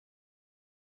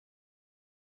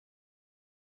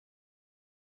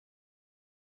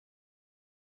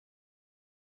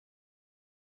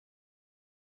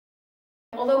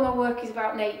Although my work is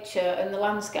about nature and the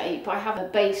landscape, I have a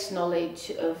base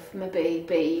knowledge of maybe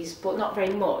bees, but not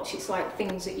very much. It's like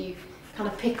things that you kind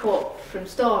of pick up from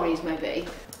stories maybe.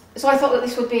 So I thought that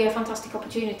this would be a fantastic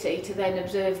opportunity to then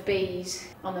observe bees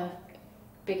on a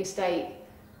big estate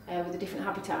with the different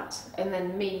habitats, and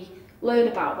then me learn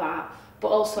about that, but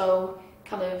also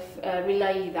kind of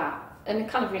relay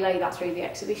that through the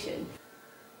exhibition.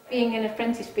 Being an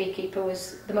apprentice beekeeper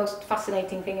was the most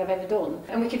fascinating thing I've ever done,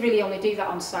 and we could really only do that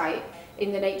on site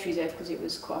in the nature reserve because it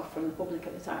was cut off from the public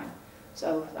at the time.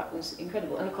 So that was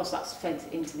incredible, and of course that's fed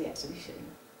into the exhibition.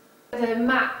 The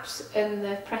maps and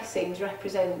the pressings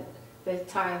represent the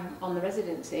time on the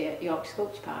residency at Yorkshire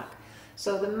Sculpture Park.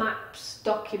 So the maps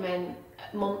document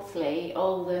monthly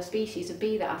all the species of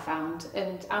bee that I found,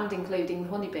 and including the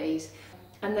honeybees.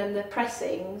 And then the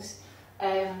pressings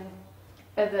are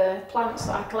the plants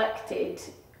that I collected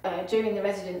during the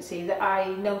residency that I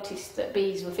noticed that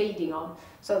bees were feeding on.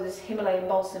 So there's Himalayan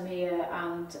balsam here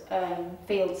and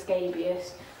field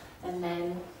scabious, and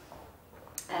then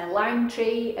lime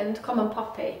tree and common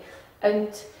poppy. And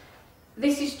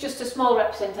this is just a small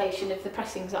representation of the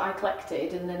pressings that I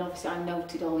collected, and then obviously I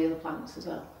noted all the other plants as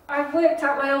well. I've worked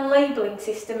out my own labelling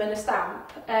system and a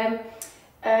stamp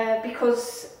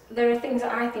because there are things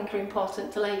that I think are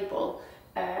important to label,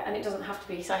 and it doesn't have to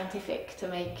be scientific to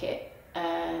make it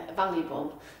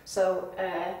valuable. So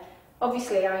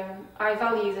obviously I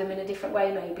value them in a different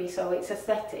way maybe, so it's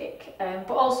aesthetic,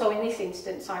 but also in this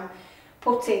instance I'm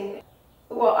putting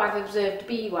what I've observed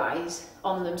bee-wise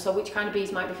on them, so which kind of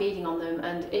bees might be feeding on them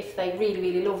and if they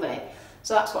really love it.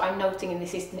 So that's what I'm noting in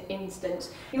this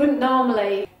instance. You wouldn't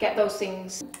normally get those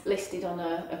things listed on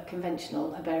a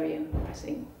conventional herbarium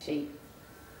pressing sheet.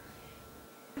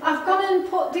 I've gone and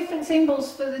put different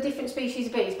symbols for the different species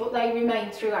of bees, but they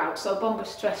remain throughout. So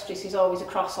Bombus terrestris is always a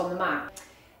cross on the map.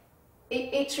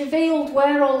 It's revealed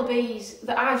where all the bees,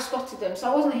 that I've spotted them,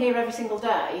 so I wasn't here every single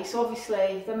day, so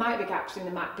obviously there might be gaps in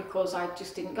the map because I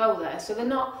just didn't go there. So they're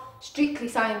not strictly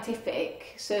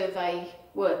scientific survey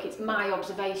work, it's my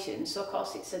observation, so of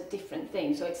course it's a different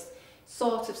thing. So it's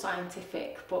sort of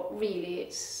scientific, but really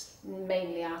it's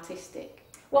mainly artistic.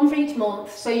 One for each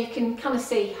month, so you can kind of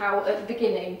see how at the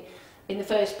beginning, in the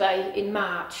first bay in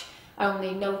March, I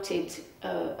only noted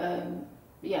a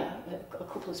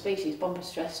couple of species,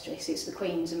 Bombus terrestris, it's the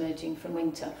queens emerging from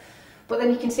winter. But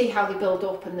then you can see how they build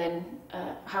up and then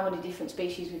how many different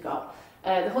species we've got.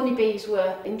 The honeybees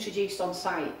were introduced on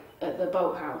site at the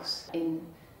boathouse in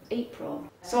April.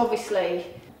 So obviously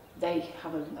they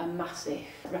have a massive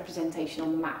representation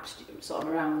on the maps sort of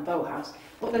around the boathouse.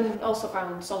 But then also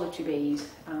found solitary bees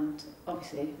and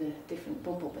obviously the different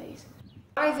bumblebees.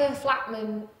 Ivor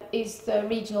Flackman is the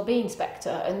regional bee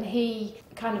inspector, and he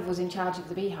kind of was in charge of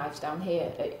the beehives down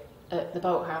here at the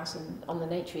boathouse and on the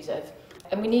nature reserve.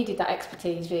 And we needed that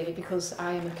expertise really because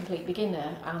I am a complete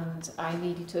beginner and I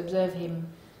needed to observe him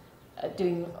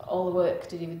doing all the work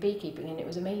to do with beekeeping, and it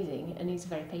was amazing, and he's a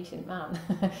very patient man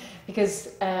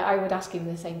because I would ask him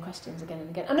the same questions again and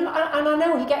again, and I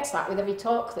know he gets that with every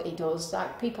talk that he does,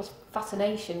 like people's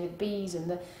fascination with bees and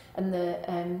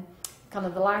the kind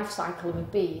of the life cycle of a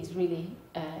bee is really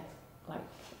like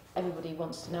everybody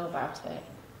wants to know about it.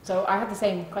 So I had the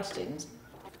same questions.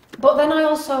 But then I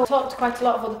also talked to quite a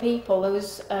lot of other people. There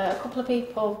was a couple of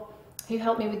people who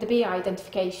helped me with the bee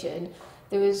identification.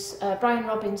 There was Brian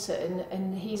Robinson,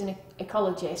 and he's an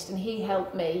ecologist, and he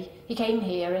helped me. He came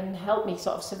here and helped me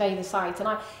sort of survey the site. And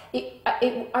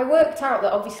I worked out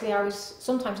that obviously I was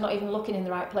sometimes not even looking in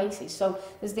the right places. So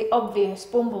there's the obvious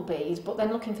bumblebees, but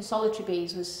then looking for solitary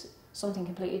bees was something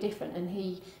completely different, and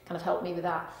he kind of helped me with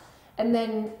that. And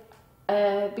then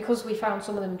because we found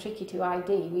some of them tricky to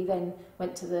ID, we then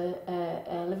went to the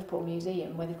Liverpool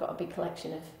Museum where they've got a big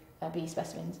collection of bee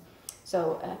specimens.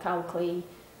 So Carl Klee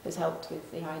has helped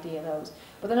with the ID of those.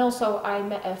 But then also I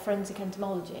met a forensic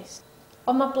entomologist.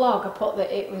 On my blog I put that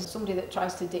it was somebody that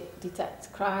tries to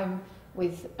detect crime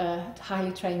with a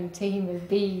highly trained team of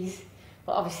bees,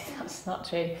 but obviously that's not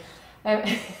true.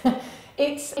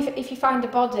 If you find a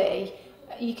body,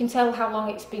 you can tell how long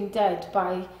it's been dead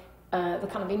by the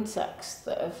kind of insects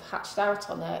that have hatched out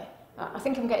on it. I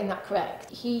think I'm getting that correct.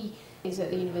 He is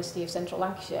at the University of Central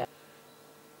Lancashire.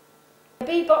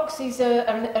 Bee boxes are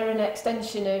an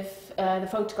extension of the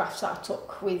photographs that I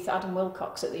took with Adam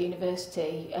Wilcox at the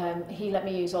university. He let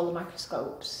me use all the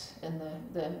microscopes and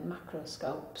the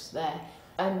macroscopes there,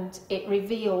 and it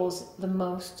reveals the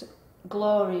most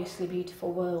gloriously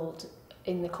beautiful world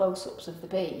in the close-ups of the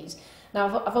bees.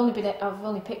 Now I've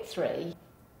only picked 3,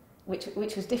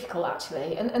 which was difficult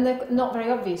actually, and they're not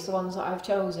very obvious, the ones that I've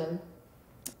chosen,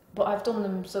 but I've done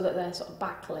them so that they're sort of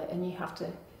backlit and you have to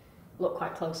look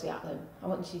quite closely at them. I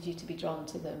wanted you to be drawn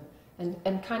to them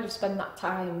and kind of spend that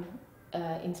time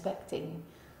inspecting,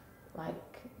 like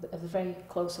a very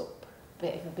close-up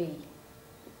bit of a bee.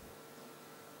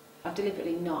 I've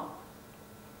deliberately not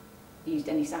used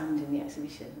any sound in the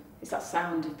exhibition. It's that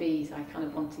sound of bees I kind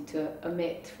of wanted to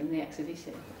omit from the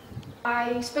exhibition.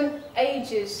 I spent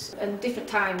ages and different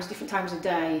times of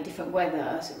day, different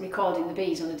weather, recording the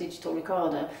bees on a digital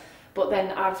recorder, but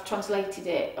then I've translated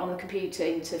it on the computer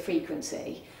into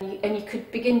frequency, and you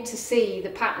could begin to see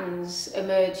the patterns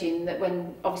emerging, that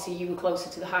when obviously you were closer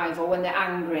to the hive, or when they're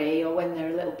angry, or when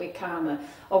they're a little bit calmer,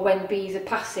 or when bees are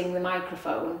passing the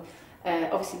microphone.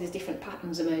 Obviously there's different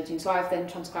patterns emerging, so I've then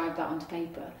transcribed that onto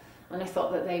paper, and I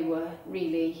thought that they were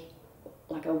really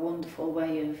like a wonderful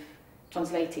way of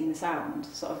translating the sound,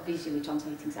 sort of visually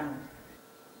translating sound.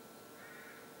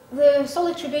 The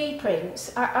solitary bee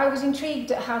prints, I was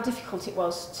intrigued at how difficult it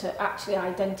was to actually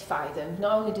identify them.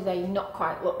 Not only do they not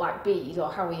quite look like bees,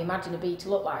 or how we imagine a bee to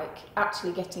look like,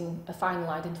 actually getting a final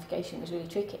identification was really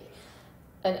tricky.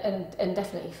 And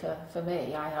definitely for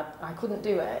me, I couldn't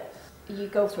do it. You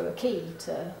go through a key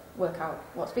to work out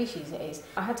what species it is.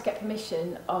 I had to get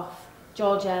permission off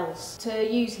George Els to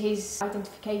use his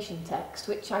identification text,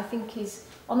 which I think is,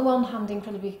 on the one hand,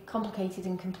 incredibly complicated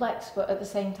and complex, but at the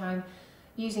same time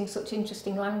using such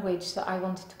interesting language that I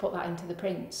wanted to put that into the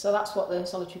prints. So that's what the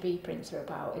solitary bee prints are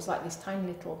about. It's like this tiny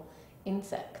little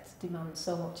insect demands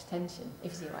so much attention,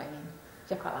 if you see what I mean,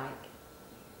 which I quite like.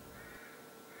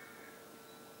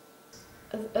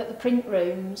 At the print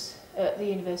rooms at the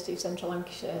University of Central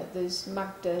Lancashire, there's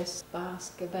Magda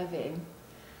Sparska-Bevin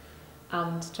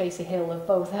and Tracy Hill have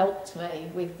both helped me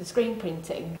with the screen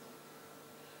printing.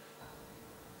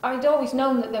 I'd always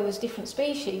known that there was different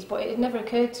species, but it had never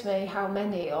occurred to me how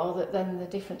many, or that then the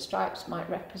different stripes might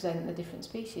represent the different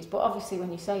species. But obviously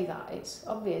when you say that, it's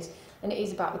obvious, and it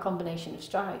is about the combination of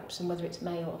stripes and whether it's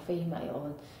male or female,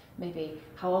 and maybe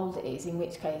how old it is, in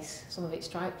which case some of its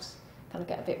stripes kind of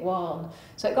get a bit worn.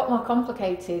 So it got more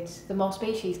complicated the more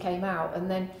species came out, and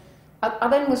then I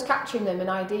then was capturing them and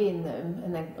IDing them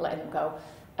and then letting them go,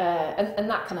 and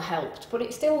that kind of helped. But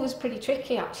it still was pretty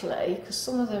tricky actually, because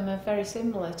some of them are very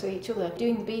similar to each other.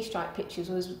 Doing the bee stripe pictures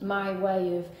was my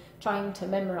way of trying to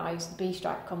memorise the bee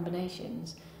stripe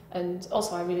combinations, and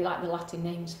also I really like the Latin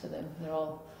names for them. They're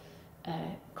all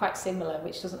quite similar,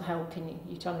 which doesn't help in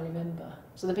you trying to remember.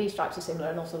 So the bee stripes are similar,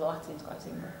 and also the Latin's quite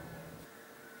similar.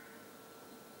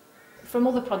 From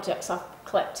other projects I've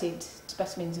collected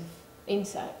specimens of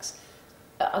insects,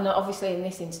 and obviously in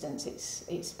this instance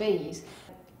it's bees.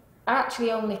 I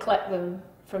actually only collect them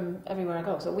from everywhere I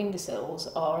go, so windowsills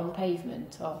or on the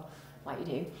pavement, or like you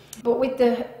do. But with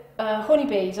the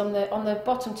honeybees on the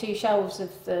bottom two shelves of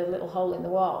the little hole in the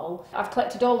wall, I've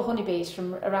collected all the honeybees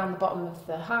from around the bottom of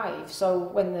the hive, so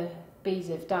when the bees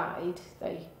have died,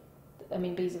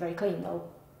 bees are very clean, they'll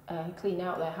clean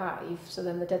out their hive, so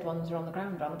then the dead ones are on the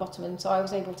ground around the bottom, and so I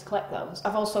was able to collect those.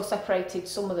 I've also separated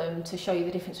some of them to show you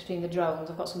the difference between the drones.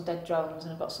 I've got some dead drones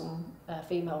and I've got some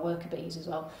female worker bees as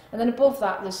well. And then above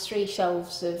that there's 3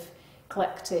 shelves of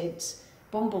collected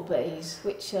bumblebees,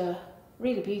 which are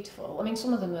really beautiful. I mean,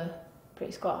 some of them are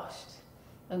pretty squashed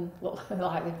and look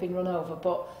like they've been run over,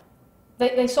 but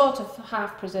they sort of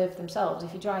half preserve themselves.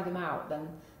 If you dry them out, then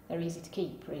they're easy to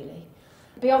keep, really.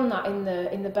 Beyond that,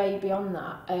 in the bay beyond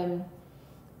that,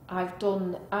 I've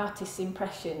done artist's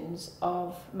impressions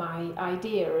of my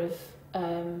idea of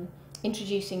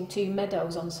introducing 2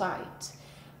 meadows on site,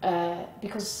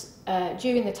 because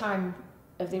during the time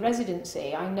of the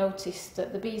residency I noticed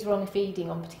that the bees were only feeding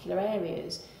on particular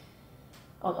areas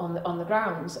on the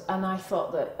grounds, and I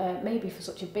thought that maybe for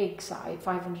such a big site,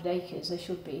 500 acres, there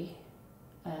should be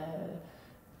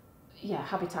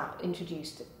habitat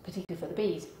introduced particularly for the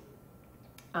bees.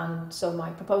 And so my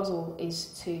proposal is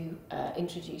to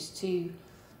introduce 2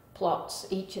 plots,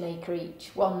 each an acre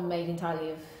each, one made entirely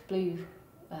of blue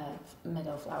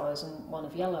meadow flowers and one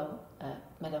of yellow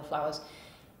meadow flowers.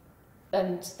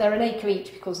 And they're an acre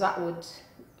each because that would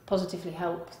positively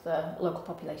help the local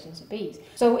populations of bees.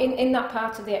 So in that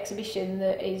part of the exhibition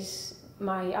there is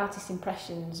my artist's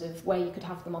impressions of where you could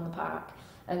have them on the park,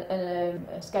 and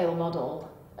a scale model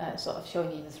sort of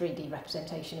showing you the 3D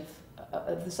representation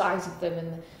of the size of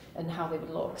them and how they would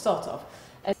look, sort of.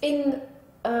 In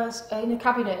a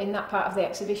cabinet in that part of the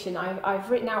exhibition, I've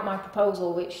written out my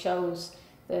proposal, which shows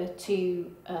the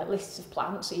 2 lists of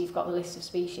plants, so you've got the list of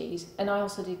species, and I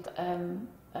also did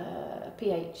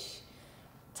pH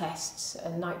tests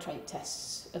and nitrate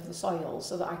tests of the soil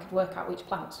so that I could work out which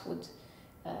plants would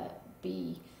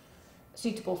be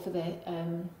suitable for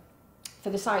for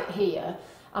the site here,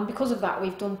 and because of that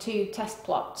we've done 2 test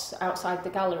plots outside the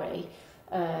gallery,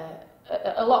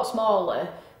 a lot smaller,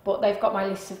 but they've got my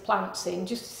list of plants in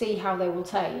just to see how they will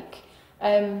take.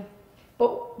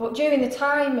 But during the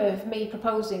time of me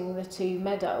proposing the 2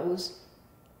 meadows,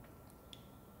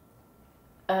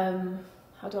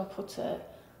 how do I put it?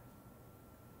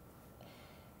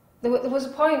 There was a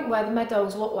point where the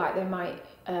meadows looked like they might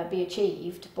be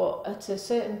achieved, but at a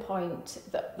certain point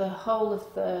the whole of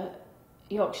the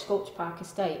Yorkshire Sculpture Park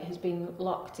estate has been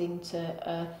locked into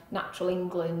a Natural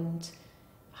England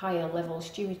higher level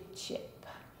stewardship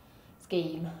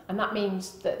scheme, and that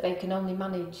means that they can only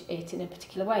manage it in a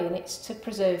particular way, and it's to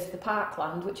preserve the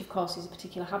parkland, which of course is a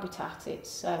particular habitat.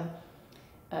 It's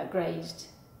grazed,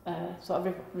 sort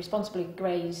of responsibly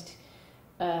grazed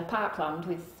parkland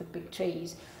with the big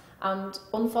trees. And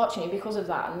unfortunately, because of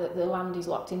that, and that the land is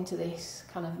locked into this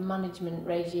kind of management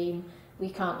regime, we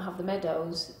can't have the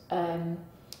meadows.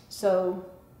 So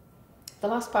the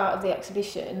last part of the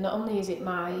exhibition, not only is it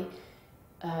my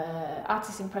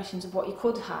artist's impressions of what you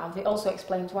could have, it also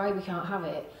explains why we can't have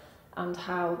it, and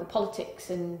how the politics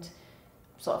and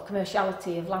sort of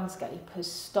commerciality of landscape has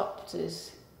stopped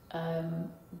us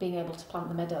being able to plant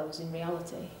the meadows in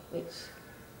reality, which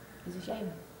is a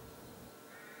shame.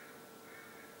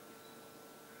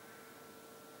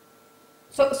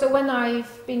 So when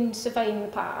I've been surveying the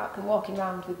park and walking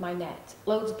around with my net,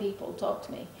 loads of people talk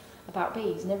to me about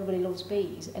bees, and everybody loves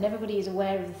bees, and everybody is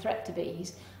aware of the threat to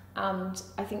bees. And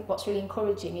I think what's really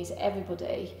encouraging is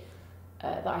everybody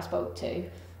that I spoke to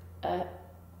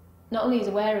not only is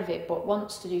aware of it, but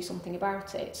wants to do something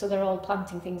about it. So they're all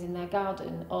planting things in their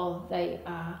garden, or they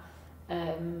are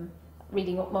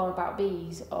reading up more about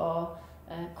bees, or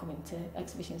coming to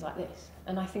exhibitions like this.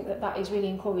 And I think that is really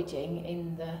encouraging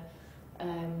in the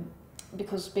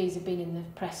because bees have been in the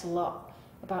press a lot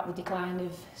about the decline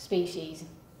of species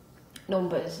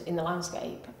numbers in the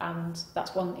landscape, and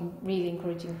that's one really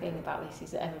encouraging thing about this, is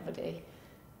that everybody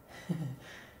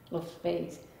loves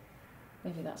bees.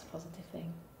 Maybe that's a positive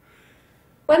thing.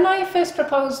 When I first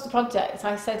proposed the project,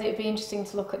 I said it'd be interesting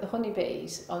to look at the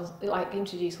honeybees, like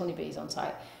introduce honeybees on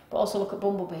site, but also look at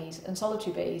bumblebees and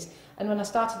solitary bees. And when I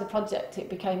started the project, it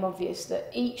became obvious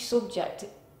that each subject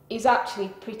is actually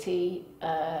pretty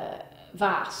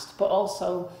vast, but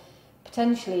also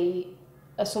potentially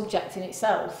a subject in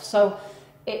itself. So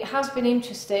it has been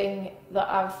interesting that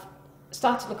I've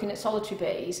started looking at solitary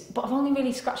bees, but I've only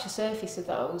really scratched the surface of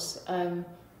those.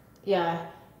 Yeah,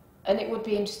 and it would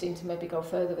be interesting to maybe go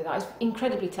further with that. It's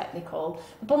incredibly technical.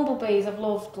 The bumblebees, I've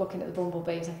loved looking at the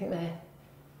bumblebees. I think they're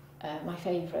my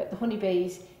favourite. The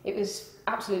honeybees, it was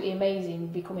absolutely amazing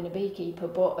becoming a beekeeper,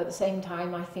 but at the same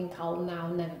time I think I'll now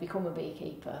never become a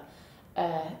beekeeper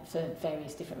for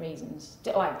various different reasons,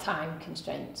 like time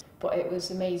constraints. But it was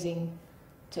amazing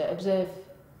to observe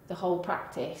the whole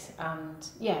practice, and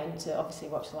yeah, and to obviously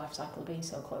watch the life cycle of bees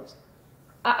so close.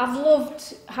 I've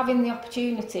loved having the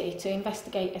opportunity to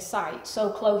investigate a site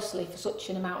so closely for such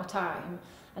an amount of time,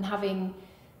 and having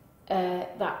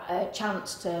that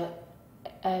chance to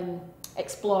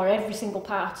explore every single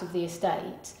part of the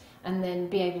estate, and then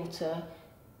be able to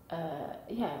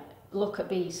look at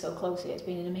bees so closely. It's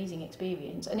been an amazing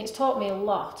experience, and it's taught me a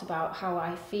lot about how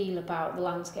I feel about the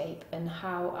landscape and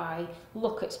how I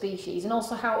look at species, and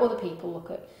also how other people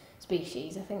look at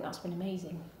species. I think that's been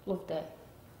amazing. Loved it.